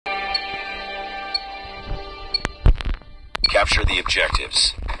Capture the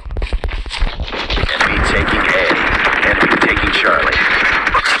objectives. Enemy taking A. Enemy taking Charlie.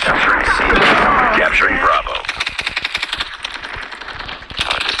 Capturing C. Capturing Bravo.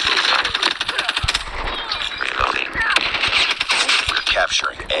 Reloading. We're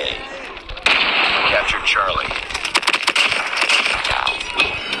capturing A. Captured Charlie.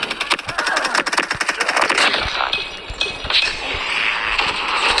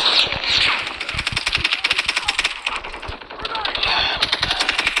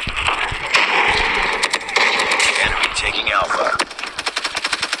 Taking Alpha.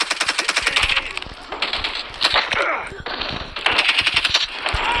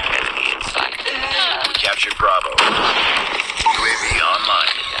 Enemy in sight. We captured Bravo. UAV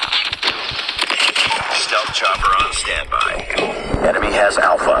online. Stealth chopper on standby. Enemy has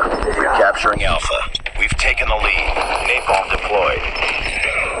Alpha. We're capturing Alpha. We've taken the lead. Napalm deployed.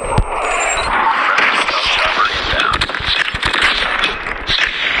 Stealth chopper inbound.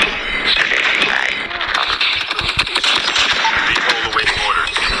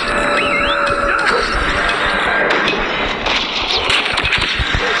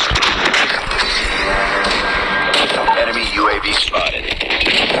 Enemy UAV spotted.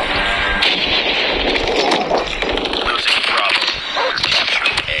 Losing Bravo. We're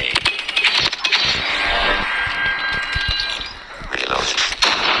capturing A. Reloading.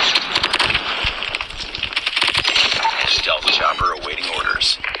 Stealth chopper awaiting orders.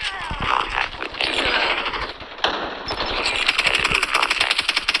 Contact with enemy contact.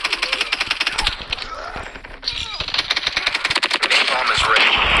 Napalm is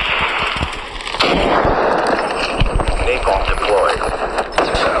ready. Napalm deployed.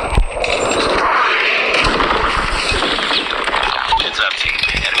 Heads up, team.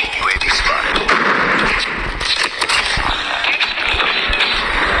 Enemy UAV spotted.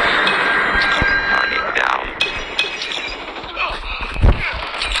 Target down.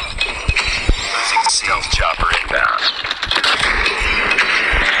 Losing stealth chopper inbound.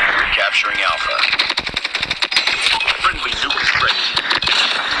 Capturing Alpha. Friendly nuke is ready.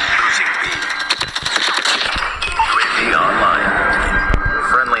 Losing B. UAV online.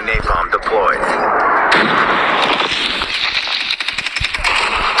 Friendly napalm deployed.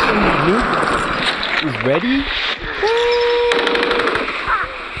 Nuke is ready?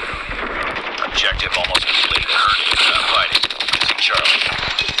 Objective almost complete. Stop fighting. Losing Charlie.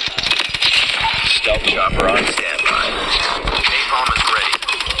 Stealth chopper on standby. Napalm is ready.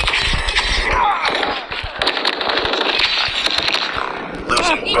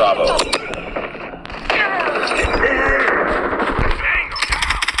 Losing Bravo.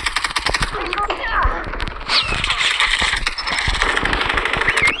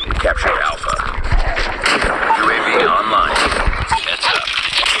 Captured Alpha. UAV online. Heads up.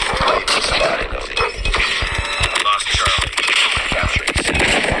 UAV spotted. Lost Charlie. Capturing C.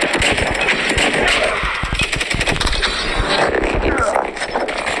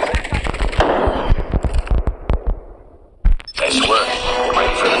 Nice work. Get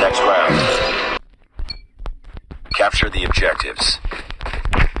ready for the next round. Capture the objectives.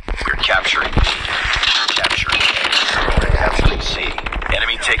 We're capturing. Capturing A. We're capturing C.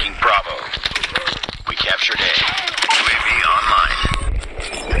 Enemy taking Bravo. We captured A. UAV online.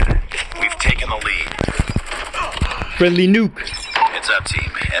 We've taken the lead. Friendly nuke. Heads up,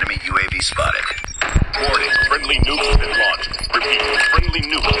 team. Enemy UAV spotted. Warning. Friendly nuke has been launched. Repeat. Friendly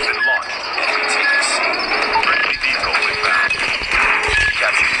nuke has been launched. Enemy taking C. Friendly vehicle inbound.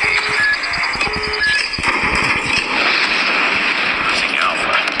 Captured B. Losing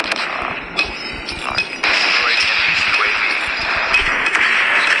Alpha. Destroyed enemy's UAV.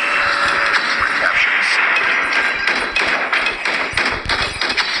 We're capturing C.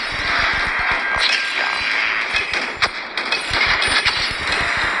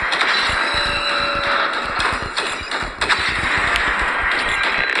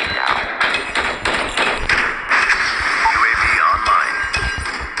 UAV online.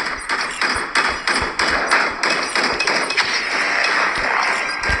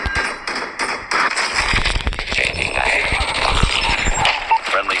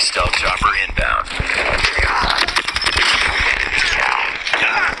 Friendly stealth chopper inbound.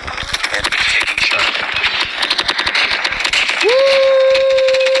 Enemy taking Charlie.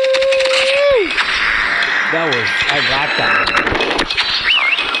 That was, I got that.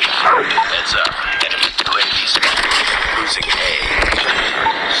 Heads up. Enemy UAV spotted. Losing A.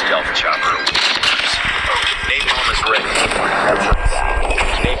 Stealth chopper. Napalm is ready.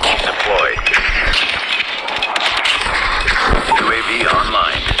 Napalm deployed. UAV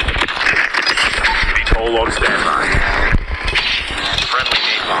online. VTOL on standby. Friendly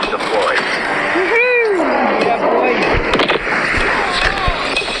napalm deployed. Woohoo! Yeah, boy.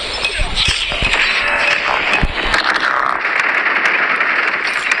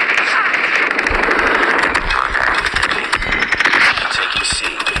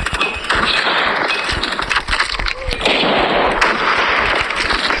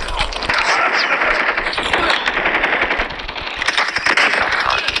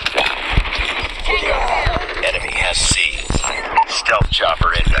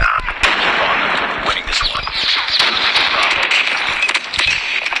 chopper inbound. Keep on them. We're winning this one. Bravo.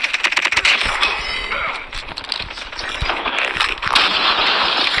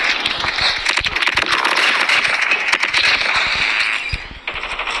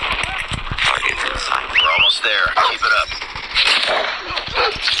 We're almost there. Keep it up.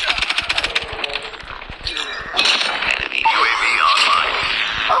 UAV online.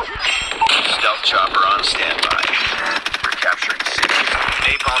 Stealth chopper on standby. We're capturing C.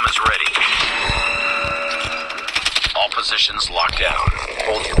 Napalm is ready. All positions locked down.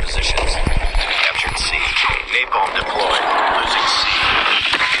 Hold your positions. We captured C. Napalm deployed. Losing C.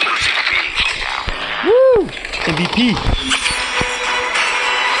 Losing B. Woo! MVP.